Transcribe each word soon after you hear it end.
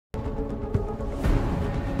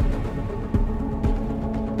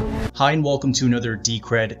Hi and welcome to another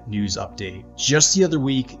Decred news update. Just the other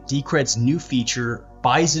week, Decred's new feature,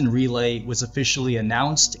 Bison Relay, was officially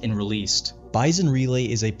announced and released. Bison Relay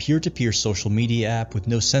is a peer-to-peer social media app with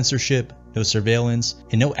no censorship, no surveillance,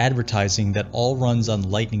 and no advertising that all runs on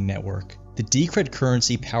Lightning Network. The Decred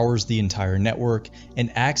currency powers the entire network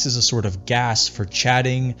and acts as a sort of gas for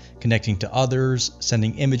chatting, connecting to others,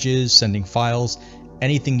 sending images, sending files.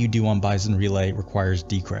 Anything you do on Bison Relay requires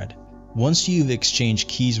Decred. Once you've exchanged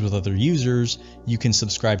keys with other users, you can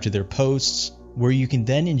subscribe to their posts, where you can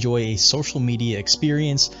then enjoy a social media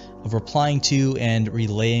experience of replying to and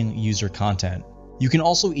relaying user content. You can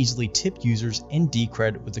also easily tip users in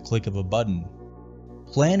Decred with the click of a button.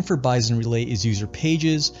 Planned for Bison Relay is user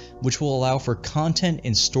pages, which will allow for content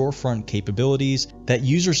and storefront capabilities that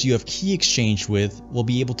users you have key exchanged with will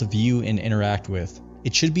be able to view and interact with.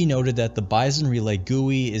 It should be noted that the Bison Relay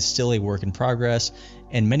GUI is still a work in progress,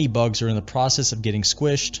 and many bugs are in the process of getting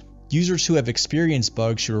squished. Users who have experienced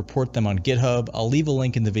bugs should report them on GitHub. I'll leave a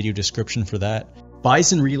link in the video description for that.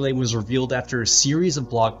 Bison Relay was revealed after a series of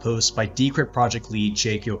blog posts by Decred project lead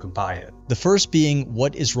Jake Yokompayat. The first being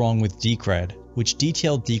What is Wrong with Decred, which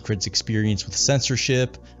detailed Decred's experience with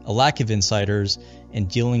censorship, a lack of insiders, and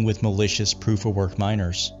dealing with malicious proof-of-work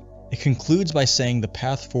miners. It concludes by saying the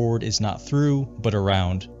path forward is not through, but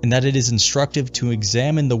around, and that it is instructive to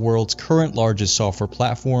examine the world's current largest software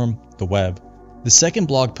platform, the web. The second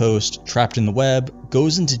blog post, Trapped in the Web,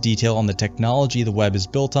 goes into detail on the technology the web is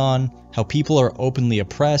built on, how people are openly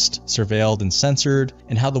oppressed, surveilled, and censored,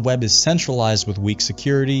 and how the web is centralized with weak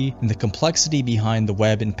security, and the complexity behind the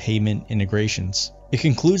web and payment integrations. It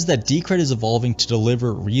concludes that Decred is evolving to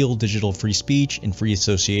deliver real digital free speech and free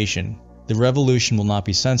association. The revolution will not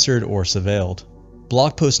be censored or surveilled.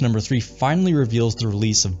 Blog post number 3 finally reveals the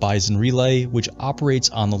release of Bison Relay, which operates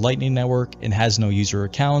on the Lightning Network and has no user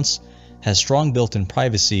accounts, has strong built-in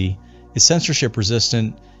privacy, is censorship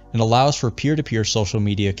resistant, and allows for peer-to-peer social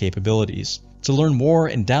media capabilities. To learn more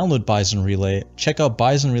and download Bison Relay, check out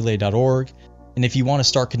bisonrelay.org, and if you want to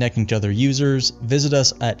start connecting to other users, visit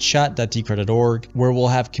us at chat.decred.org, where we'll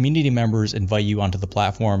have community members invite you onto the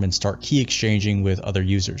platform and start key exchanging with other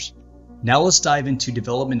users. Now let's dive into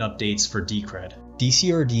development updates for Decred.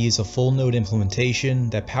 DCRD is a full node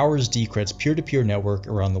implementation that powers Decred's peer-to-peer network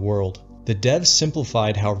around the world. The devs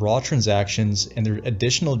simplified how raw transactions and their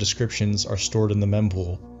additional descriptions are stored in the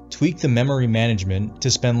mempool, tweaked the memory management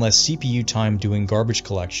to spend less CPU time doing garbage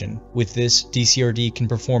collection. With this, DCRD can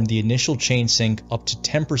perform the initial chain sync up to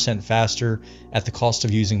 10% faster at the cost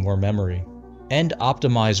of using more memory, and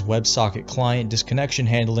optimize WebSocket client disconnection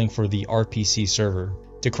handling for the RPC server.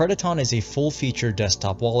 Decrediton is a full-featured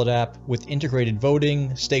desktop wallet app with integrated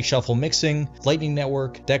voting, stake shuffle mixing, Lightning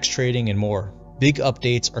Network, DEX trading, and more. Big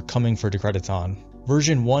updates are coming for Decrediton.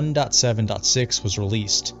 Version 1.7.6 was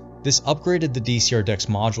released. This upgraded the DCRDEX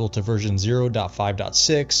module to version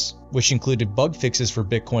 0.5.6, which included bug fixes for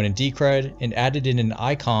Bitcoin and Decred, and added in an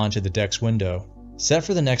icon to the DEX window. Set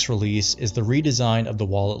for the next release is the redesign of the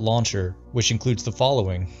wallet launcher, which includes the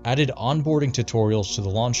following: added onboarding tutorials to the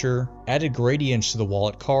launcher, added gradients to the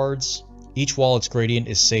wallet cards, each wallet's gradient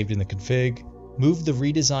is saved in the config, moved the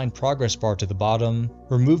redesigned progress bar to the bottom,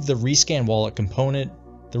 removed the rescan wallet component,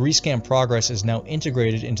 the rescan progress is now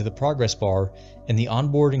integrated into the progress bar, and the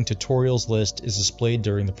onboarding tutorials list is displayed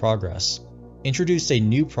during the progress. Introduced a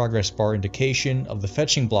new progress bar indication of the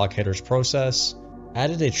fetching block headers process,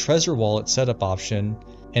 added a Trezor wallet setup option,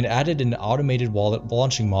 and added an automated wallet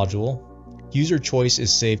launching module. User choice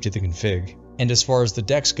is saved to the config. And as far as the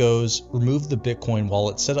DEX goes, removed the Bitcoin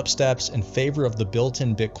wallet setup steps in favor of the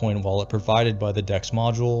built-in Bitcoin wallet provided by the DEX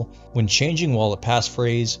module. When changing wallet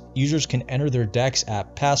passphrase, users can enter their DEX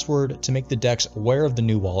app password to make the DEX aware of the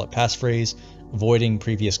new wallet passphrase, avoiding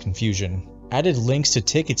previous confusion. Added links to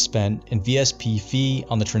tickets spent and VSP fee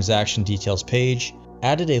on the transaction details page.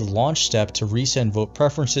 Added a launch step to resend vote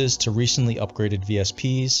preferences to recently upgraded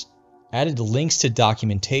VSPs, added links to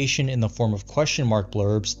documentation in the form of question mark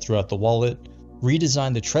blurbs throughout the wallet,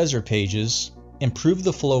 redesigned the Trezor pages, improved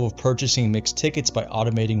the flow of purchasing mixed tickets by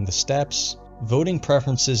automating the steps, voting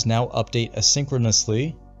preferences now update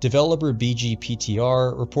asynchronously, developer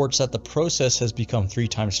BGPTR reports that the process has become 3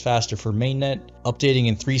 times faster for mainnet, updating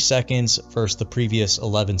in 3 seconds versus the previous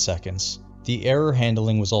 11 seconds. The error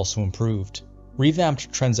handling was also improved.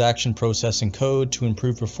 Revamped transaction processing code to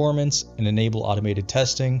improve performance and enable automated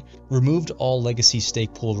testing, removed all legacy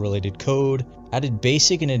stake pool related code, added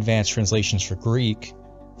basic and advanced translations for Greek,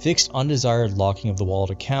 fixed undesired locking of the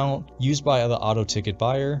wallet account used by the auto ticket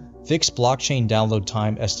buyer, fixed blockchain download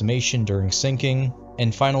time estimation during syncing,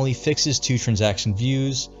 and finally fixes to transaction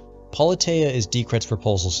views, Politeia is Decred's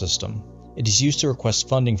proposal system. It is used to request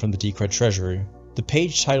funding from the Decred treasury. The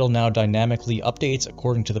page title now dynamically updates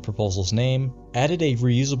according to the proposal's name, added a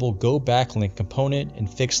reusable Go backlink component and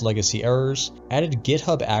fixed legacy errors, added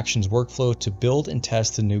GitHub Actions workflow to build and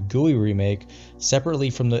test the new GUI remake separately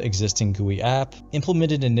from the existing GUI app,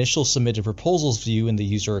 implemented initial submitted proposals view in the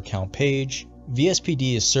user account page.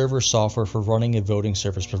 VSPD is server software for running a voting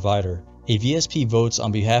service provider. A VSP votes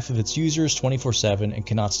on behalf of its users 24/7 and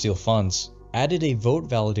cannot steal funds. Added a vote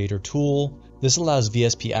validator tool. This allows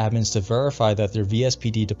VSP admins to verify that their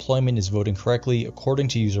VSPD deployment is voting correctly according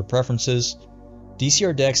to user preferences.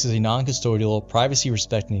 DCRDEX is a non-custodial,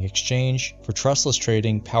 privacy-respecting exchange for trustless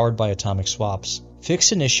trading powered by atomic swaps.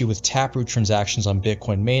 Fixed an issue with Taproot transactions on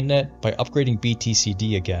Bitcoin mainnet by upgrading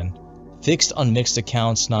BTCD again. Fixed unmixed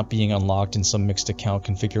accounts not being unlocked in some mixed account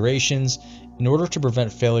configurations in order to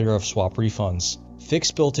prevent failure of swap refunds.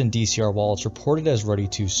 Fixed built-in DCR wallets reported as ready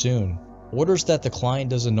too soon. Orders that the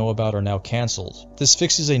client doesn't know about are now cancelled. This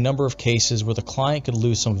fixes a number of cases where the client could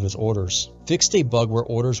lose some of his orders. Fixed a bug where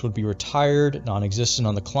orders would be retired, non-existent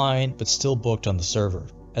on the client, but still booked on the server.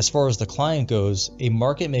 As far as the client goes, a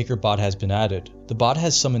market maker bot has been added. The bot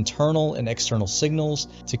has some internal and external signals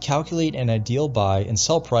to calculate an ideal buy and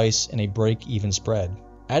sell price in a break-even spread.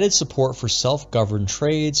 Added support for self-governed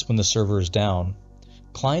trades when the server is down.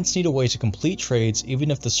 Clients need a way to complete trades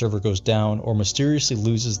even if the server goes down or mysteriously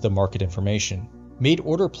loses the market information. Made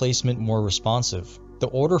order placement more responsive. The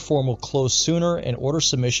order form will close sooner and order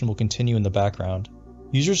submission will continue in the background.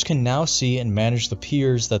 Users can now see and manage the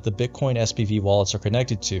peers that the Bitcoin SPV wallets are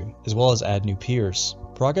connected to, as well as add new peers.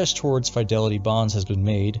 Progress towards Fidelity bonds has been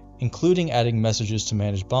made, including adding messages to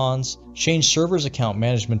manage bonds, changed servers account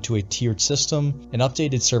management to a tiered system, and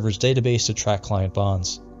updated servers database to track client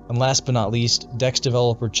bonds. And last but not least, DEX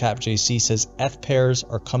developer ChapJC says ETH pairs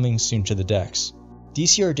are coming soon to the DEX.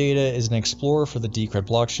 DCR Data is an explorer for the Decred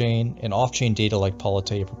blockchain and off-chain data like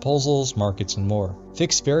Politeia proposals, markets, and more.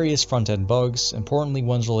 Fix various front-end bugs, importantly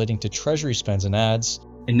ones relating to treasury spends and ads.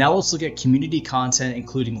 And now let's look at community content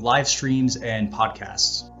including live streams and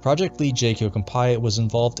podcasts. Project lead J.K. Kampai was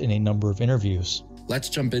involved in a number of interviews. Let's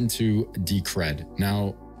jump into Decred.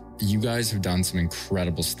 Now, you guys have done some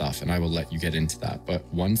incredible stuff, and I will let you get into that. But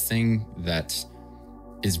one thing that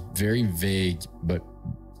is very vague, but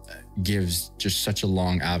gives just such a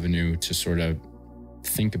long avenue to sort of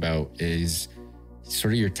think about is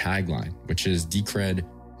sort of your tagline, which is Decred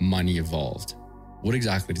money evolved. What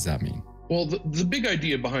exactly does that mean? Well, the big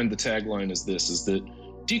idea behind the tagline is this, is that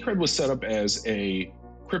Decred was set up as a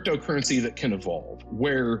cryptocurrency that can evolve,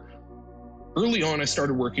 where early on, I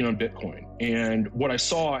started working on Bitcoin, and what I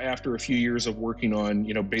saw after a few years of working on,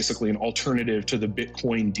 basically an alternative to the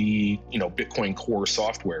Bitcoin Bitcoin Core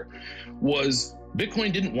software, was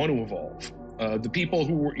Bitcoin didn't want to evolve. The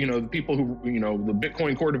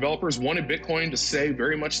Bitcoin Core developers wanted Bitcoin to stay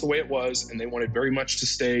very much the way it was, and they wanted very much to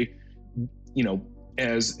stay,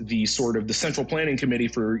 as the sort of the central planning committee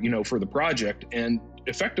for the project. And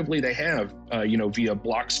effectively they have, via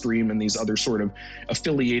Blockstream and these other sort of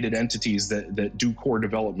affiliated entities that do core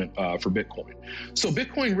development for Bitcoin. So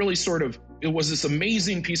Bitcoin really it was this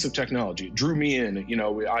amazing piece of technology. It drew me in.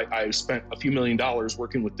 I spent a few $1 million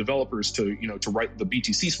working with developers to write the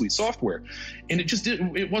BTC Suite software, and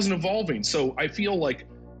it wasn't evolving. So I feel like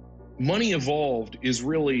money evolved is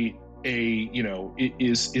really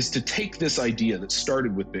is to take this idea that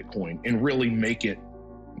started with Bitcoin and really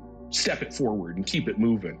step it forward and keep it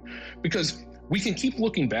moving. Because we can keep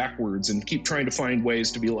looking backwards and keep trying to find ways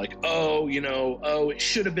to be like, it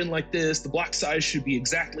should have been like this, the block size should be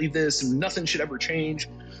exactly this, and nothing should ever change.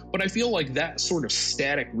 But I feel like that sort of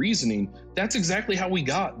static reasoning, that's exactly how we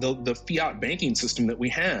got the fiat banking system that we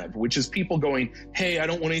have, which is people going, hey, I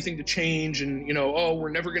don't want anything to change, and we're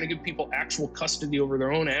never going to give people actual custody over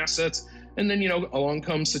their own assets. And then along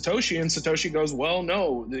comes Satoshi, and Satoshi goes, well,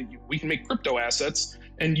 no, we can make crypto assets,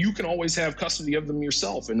 and you can always have custody of them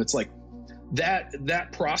yourself. And it's like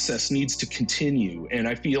that process needs to continue, and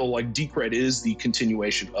I feel like Decred is the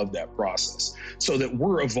continuation of that process, so that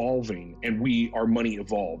we're evolving and our money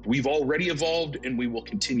evolved. We've already evolved, and we will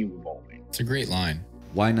continue evolving. It's a great line.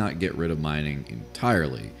 Why not get rid of mining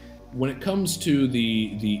entirely? When it comes to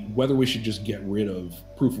the whether we should just get rid of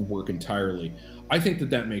proof of work entirely, I think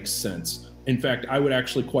that makes sense. In fact, I would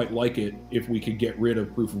actually quite like it if we could get rid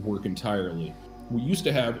of proof of work entirely. We used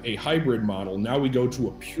to have a hybrid model. Now we go to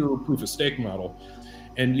a pure proof of stake model.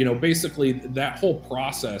 And, basically that whole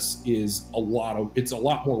process is it's a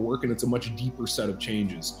lot more work, and it's a much deeper set of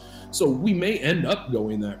changes. So we may end up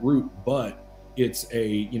going that route, but it's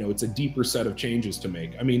a deeper set of changes to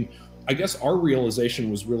make. I mean, I guess our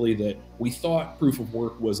realization was really that we thought proof of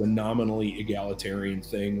work was a nominally egalitarian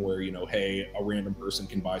thing where, you know, hey, a random person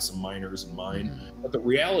can buy some miners and mine. But the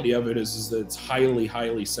reality of it is that it's highly,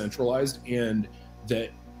 highly centralized, and that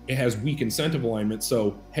it has weak incentive alignment.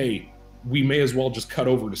 So, hey, we may as well just cut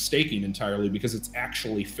over to staking entirely because it's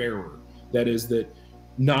actually fairer. That is that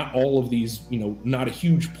not all of these, you know, not a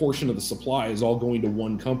huge portion of the supply is all going to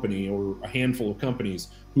one company or a handful of companies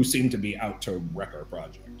who seem to be out to wreck our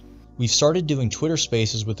project. We've started doing Twitter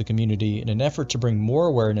Spaces with the community in an effort to bring more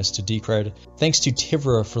awareness to Decred. Thanks to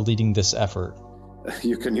Tivra for leading this effort.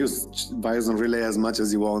 You can use Bison Relay as much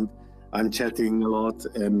as you want. I'm chatting a lot,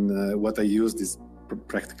 and what I used is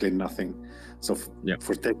practically nothing. So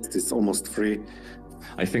for text, it's almost free.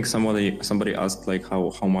 I think somebody asked like how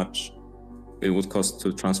much it would cost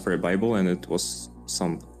to transfer a Bible, and it was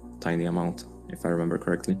some tiny amount, if I remember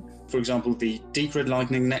correctly. For example, the Decred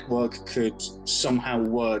Lightning Network could somehow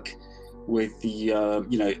work with the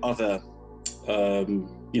other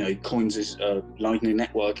coins' Lightning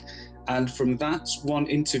Network, and from that one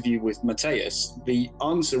interview with Mateus, the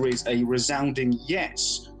answer is a resounding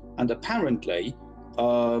yes. And apparently,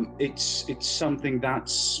 it's something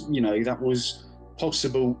that's that was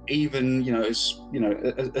possible even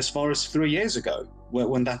as far as 3 years ago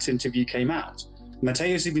when that interview came out.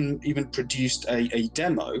 Mateus even produced a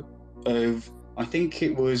demo of, I think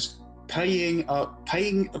it was paying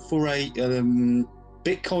for a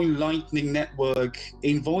Bitcoin Lightning Network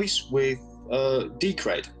invoice with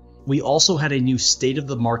Decred. We also had a new state of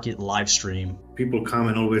the market live stream. People come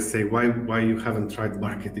and always say, why you haven't tried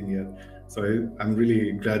marketing yet? So I'm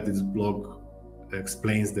really glad this blog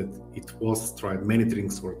explains that it was tried. Many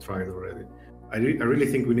things were tried already. I really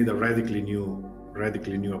think we need a radically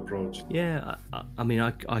new approach. Yeah, I mean,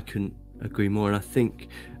 I couldn't agree more. And I think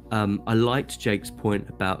I liked Jake's point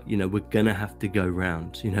about, we're gonna have to go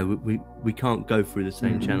round. We can't go through the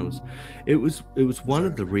same channels. It was one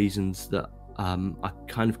of the reasons that I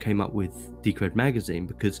kind of came up with Decred magazine,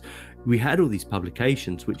 because we had all these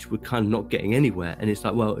publications which were kind of not getting anywhere, and it's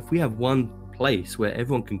like, well, if we have one place where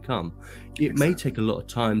everyone can come, it may take a lot of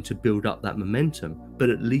time to build up that momentum, but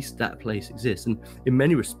at least that place exists. And in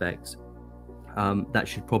many respects, that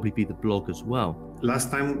should probably be the blog as well.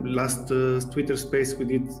 Last Twitter space we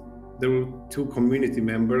did, there were 2 community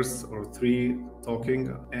members or 3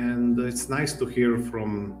 talking, and it's nice to hear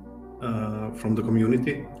from the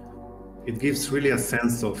community. It gives really a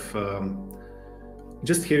sense of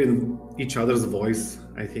just hearing each other's voice,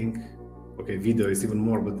 I think. Okay, video is even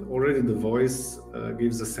more, but already the voice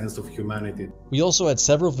gives a sense of humanity. We also had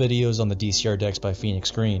several videos on the DCRDEX by Phoenix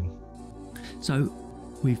Green. So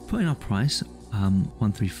we've put in our price,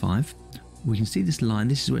 135. We can see this line.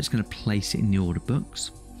 This is where it's going to place it in the order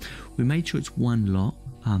books. We made sure it's one lot,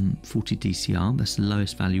 40 DCR. That's the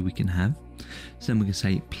lowest value we can have. So then we can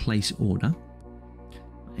say place order.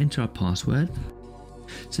 Enter our password.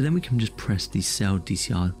 So then we can just press the sell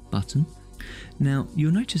DCR button. Now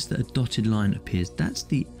you'll notice that a dotted line appears. That's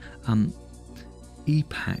the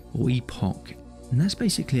EPAC or epoch, and that's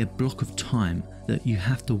basically a block of time that you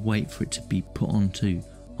have to wait for it to be put onto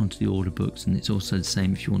the order books, and it's also the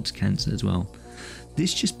same if you want to cancel as well.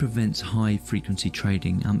 This just prevents high frequency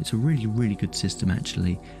trading. It's a really good system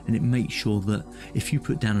actually, and it makes sure that if you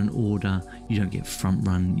put down an order, you don't get front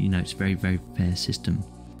run. It's a very fair system.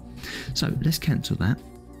 So let's cancel that,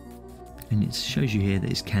 and it shows you here that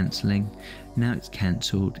it's cancelling. Now it's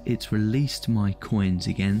cancelled. It's released my coins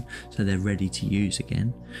again, so they're ready to use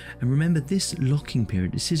again. And remember, this locking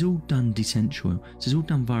period, this is all done decentral. This is all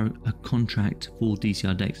done via a contract for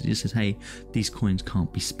DCRDEX. It just says, hey, these coins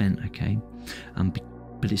can't be spent, okay?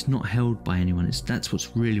 But it's not held by anyone. That's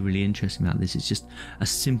what's really interesting about this. It's just a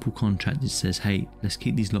simple contract that says, hey, let's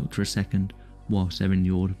keep these locked for a second whilst they're in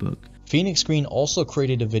the order book. Phoenix Green also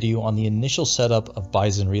created a video on the initial setup of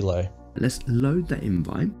Bison Relay. Let's load that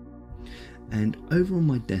invite, and over on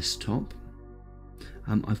my desktop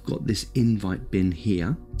I've got this invite bin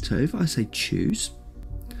here. So if I say choose,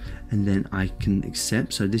 and then I can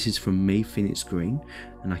accept, so this is from me, Phoenix Green,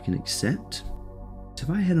 and I can accept. So if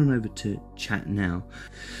I head on over to chat now,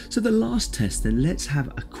 so the last test, then let's have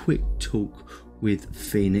a quick talk with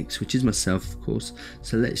Phoenix, which is myself of course.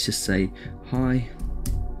 So let's just say hi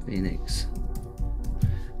Phoenix,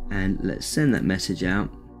 and let's send that message out.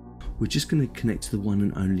 We're just going to connect to the one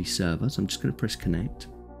and only server, so I'm just going to press connect.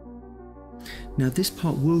 Now this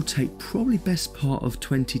part will take probably best part of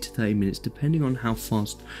 20 to 30 minutes depending on how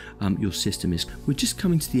fast your system is. We're just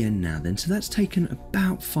coming to the end now then, so that's taken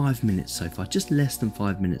about 5 minutes so far, just less than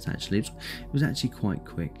 5 minutes actually. It was actually quite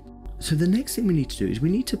quick. So the next thing we need to do is we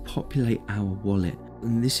need to populate our wallet.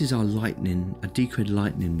 And this is our Lightning, a Decred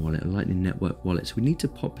Lightning wallet, a Lightning Network wallet. So we need to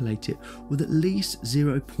populate it with at least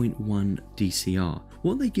 0.1 DCR.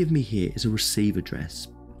 What they give me here is a receive address.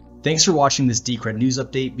 Thanks for watching this Decred news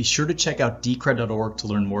update. Be sure to check out decred.org to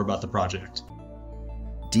learn more about the project.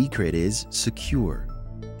 Decred is secure,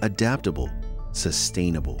 adaptable,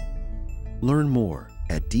 sustainable. Learn more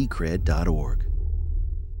at decred.org.